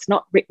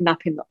written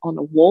up on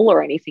a wall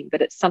or anything,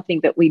 but it's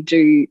something that we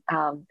do.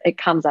 It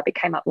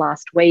came up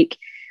last week,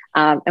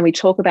 and we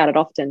talk about it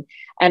often.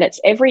 And it's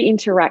every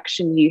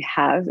interaction you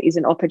have is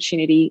an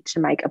opportunity to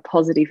make a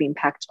positive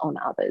impact on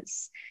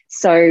others.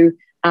 So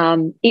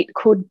it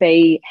could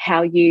be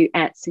how you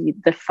answer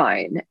the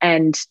phone,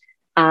 and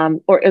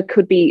or it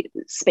could be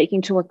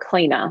speaking to a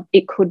cleaner.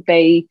 It could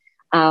be,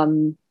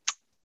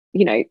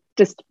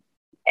 just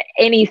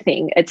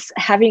anything. It's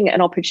having an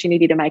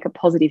opportunity to make a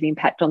positive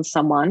impact on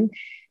someone.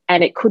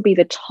 And it could be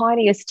the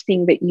tiniest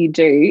thing that you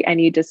do, and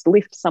you just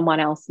lift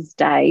someone else's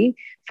day.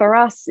 For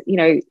us,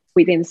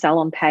 within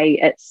Salon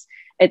Pay,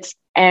 it's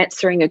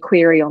answering a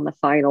query on the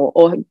phone,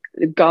 or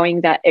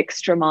going that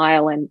extra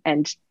mile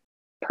and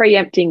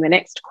preempting the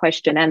next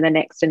question and the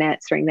next, and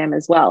answering them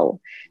as well.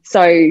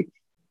 So,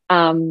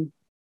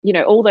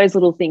 all those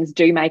little things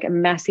do make a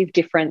massive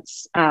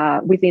difference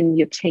within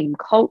your team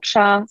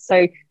culture.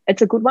 So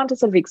it's a good one to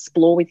sort of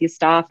explore with your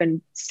staff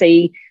and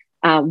see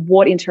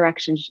what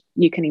interactions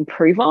you can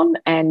improve on,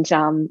 and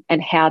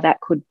how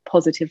that could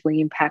positively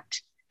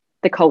impact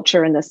the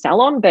culture in the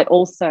salon, but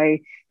also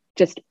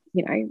just,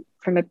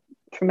 from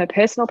a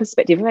personal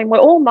perspective. I mean, we're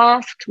all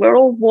masked, we're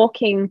all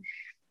walking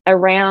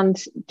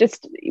around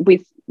just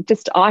with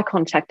just eye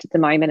contact at the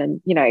moment,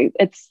 and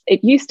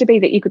it used to be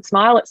that you could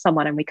smile at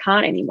someone, and we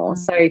can't anymore.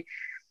 So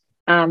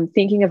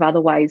thinking of other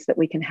ways that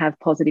we can have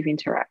positive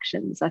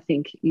interactions, I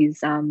think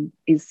is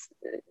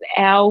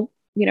our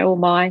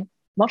my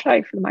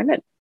motto for the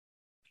moment.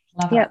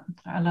 Love it.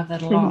 I love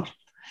that a lot.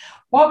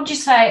 What would you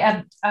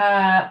say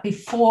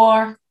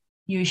before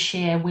you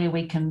share where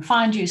we can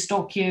find you,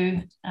 stalk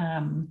you,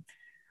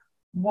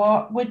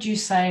 what would you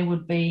say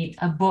would be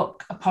a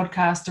book, a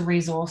podcast, a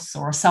resource,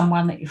 or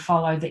someone that you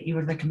follow that you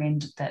would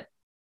recommend that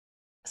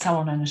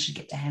salon owners should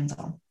get their hands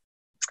on?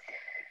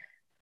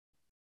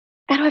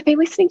 And I've been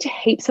listening to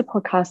heaps of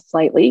podcasts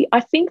lately.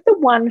 I think the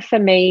one for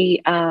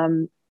me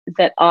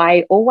that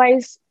I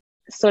always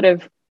sort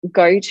of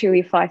go to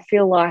if I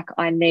feel like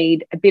I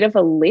need a bit of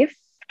a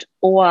lift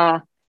or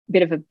a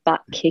bit of a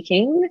butt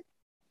kicking,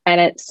 and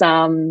it's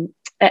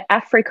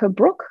Africa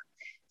Brooke.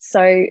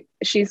 So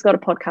she's got a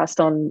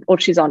podcast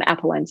she's on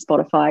Apple and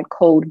Spotify,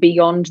 called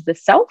Beyond the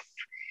Self.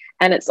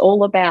 And it's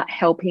all about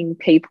helping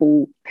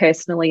people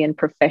personally and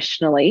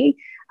professionally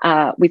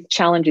with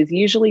challenges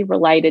usually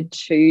related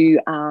to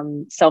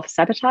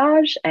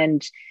self-sabotage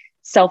and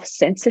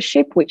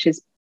self-censorship, which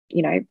is,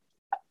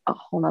 a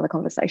whole nother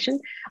conversation.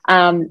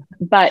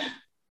 But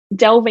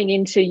delving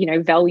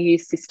into, value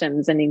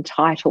systems and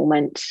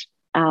entitlement,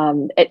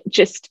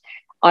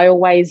 I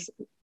always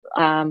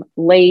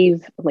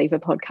leave a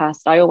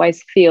podcast, I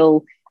always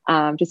feel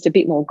just a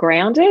bit more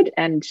grounded,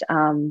 and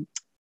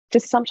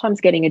just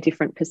sometimes getting a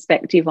different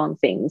perspective on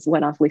things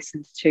when I've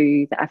listened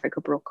to the Africa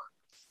Brooke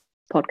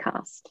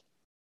podcast.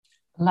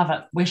 Love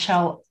it. We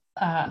shall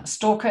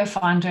stalk her,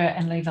 find her,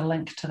 and leave a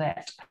link to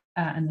that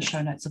in the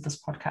show notes of this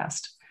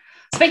podcast.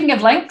 Speaking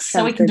of links,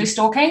 so we can do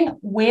stalking,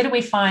 where do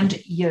we find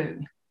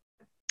you?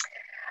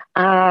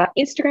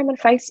 Instagram and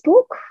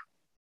Facebook.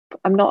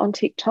 I'm not on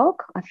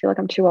TikTok. I feel like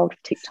I'm too old for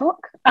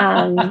TikTok.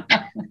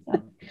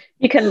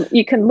 You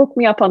can look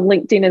me up on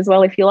LinkedIn as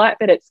well if you like,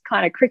 but it's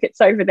kind of crickets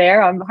over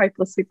there. I'm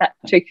hopeless with that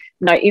too.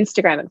 No,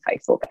 Instagram and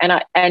Facebook,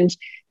 and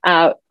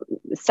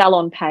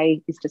Salon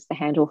Pay is just the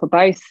handle for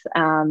both.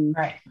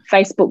 Right.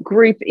 Facebook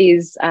group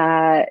is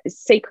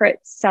Secret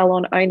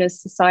Salon Owners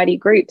Society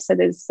group. So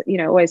there's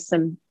always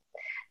some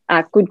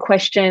good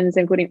questions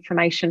and good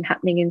information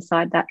happening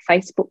inside that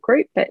Facebook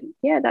group. But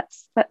yeah,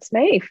 that's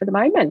me for the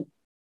moment.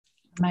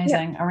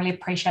 Amazing. I really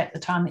appreciate the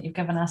time that you've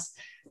given us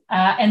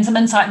and some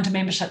insight into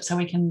membership so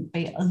we can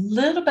be a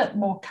little bit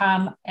more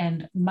calm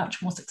and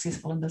much more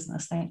successful in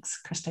business. Thanks,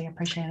 Christy. I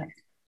appreciate it.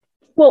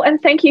 Well,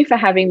 and thank you for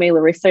having me,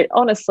 Larissa.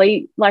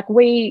 Honestly, like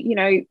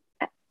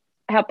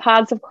our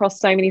paths have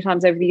crossed so many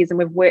times over the years, and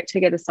we've worked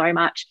together so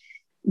much.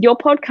 Your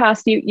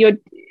podcast,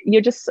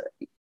 you're just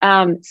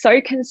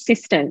so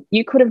consistent.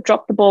 You could have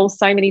dropped the ball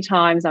so many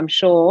times, I'm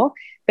sure,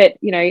 but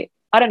I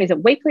don't know, is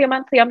it weekly or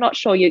monthly? I'm not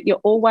sure. You're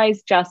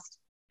always just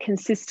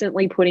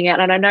consistently putting out,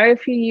 and I know a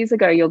few years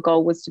ago your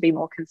goal was to be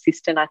more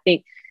consistent, I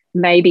think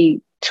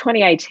maybe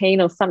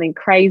 2018 or something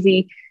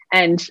crazy,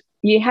 and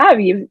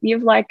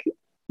you've like,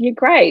 you're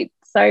great.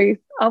 So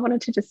I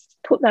wanted to just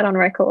put that on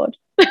record.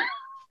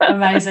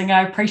 Amazing.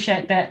 I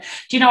appreciate that.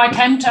 Do you know, I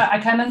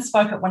came and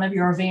spoke at one of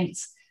your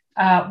events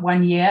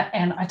one year,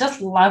 and I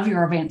just love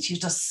your events. You're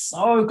just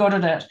so good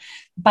at it.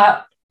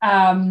 But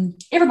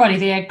everybody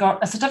there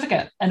got a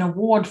certificate, an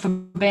award for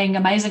being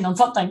amazing on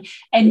something,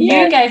 and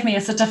you gave me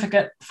a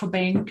certificate for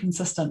being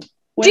consistent.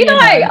 Did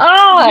I?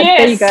 Oh, yes.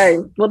 There you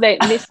go. Well,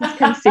 this is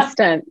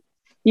consistent.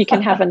 You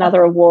can have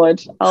another award.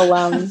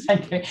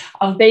 Thank you.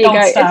 There you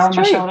go. Star it's on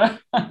true. My shoulder.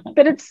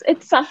 But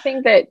it's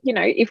something that, you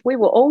know, if we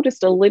were all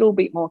just a little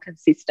bit more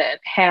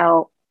consistent,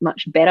 how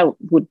much better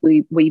would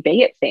we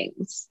be at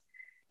things?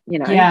 You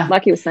know,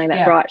 like you were saying,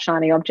 that bright,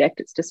 shiny object,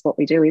 it's just what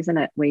we do, isn't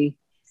it? There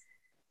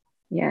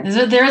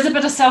is a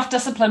bit of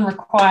self-discipline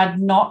required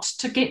not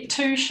to get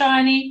too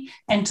shiny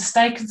and to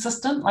stay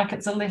consistent. Like,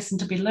 it's a lesson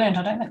to be learned.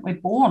 I don't think we're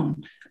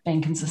born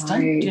being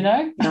consistent. Do you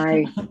know?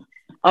 No.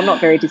 I'm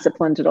not very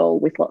disciplined at all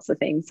with lots of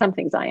things. Some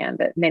things I am,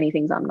 but many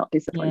things I'm not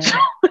disciplined.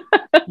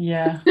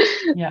 Yeah.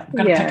 We've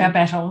got to pick our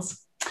battles.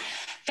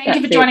 Thank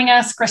you for joining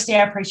us, Christy.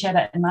 I appreciate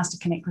it, and nice to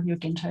connect with you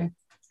again too.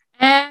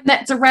 And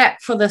that's a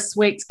wrap for this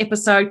week's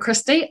episode,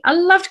 Christy. I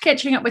loved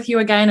catching up with you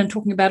again and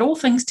talking about all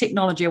things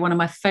technology, one of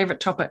my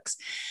favourite topics.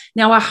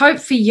 Now, I hope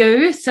for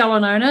you,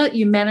 salon owner,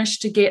 you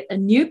managed to get a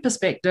new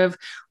perspective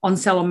on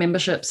salon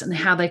memberships and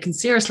how they can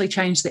seriously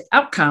change the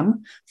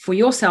outcome for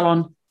your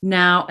salon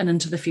now and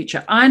into the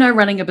future. I know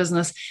running a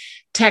business,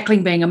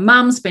 tackling being a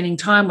mum, spending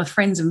time with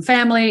friends and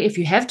family, if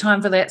you have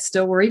time for that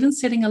still, or even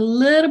setting a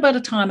little bit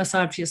of time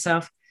aside for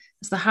yourself,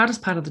 is the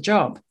hardest part of the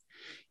job.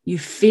 You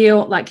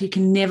feel like you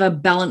can never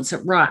balance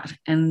it right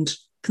and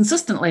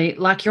consistently,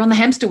 like you're on the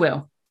hamster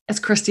wheel, as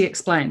Christy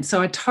explained.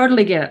 So I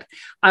totally get it.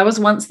 I was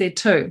once there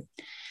too.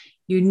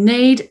 You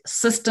need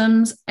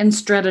systems and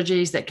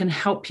strategies that can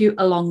help you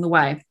along the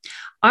way.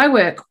 I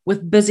work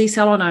with busy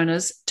salon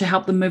owners to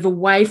help them move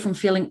away from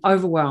feeling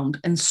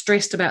overwhelmed and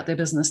stressed about their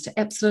business to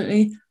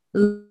absolutely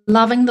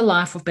loving the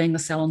life of being the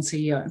salon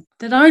CEO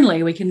that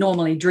only we can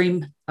normally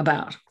dream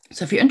about.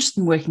 So if you're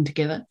interested in working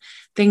together,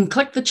 then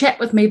click the chat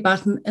with me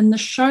button in the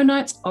show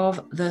notes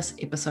of this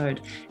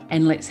episode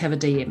and let's have a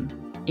DM.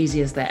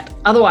 Easy as that.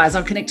 Otherwise,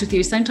 I'll connect with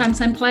you same time,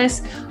 same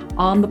place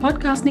on the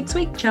podcast next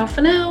week. Ciao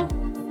for now.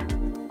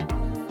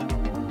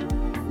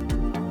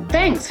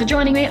 Thanks for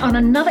joining me on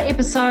another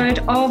episode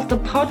of the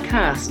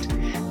podcast.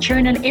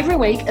 Tune in every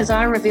week as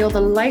I reveal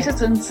the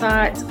latest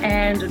insights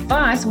and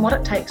advice on what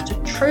it takes to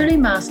truly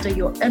master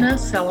your inner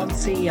salon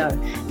CEO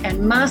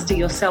and master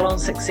your salon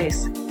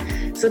success.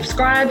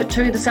 Subscribe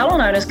to the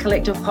Salon Owners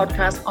Collective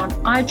podcast on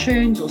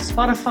iTunes or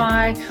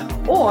Spotify,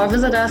 or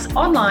visit us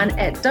online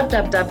at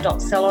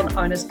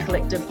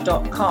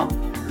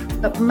www.salonownerscollective.com.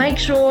 But make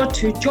sure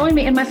to join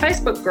me in my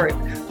Facebook group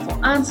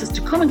for answers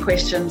to common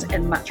questions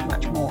and much,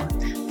 much more.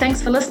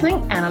 Thanks for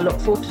listening, and I look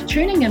forward to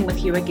tuning in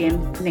with you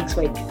again next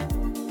week.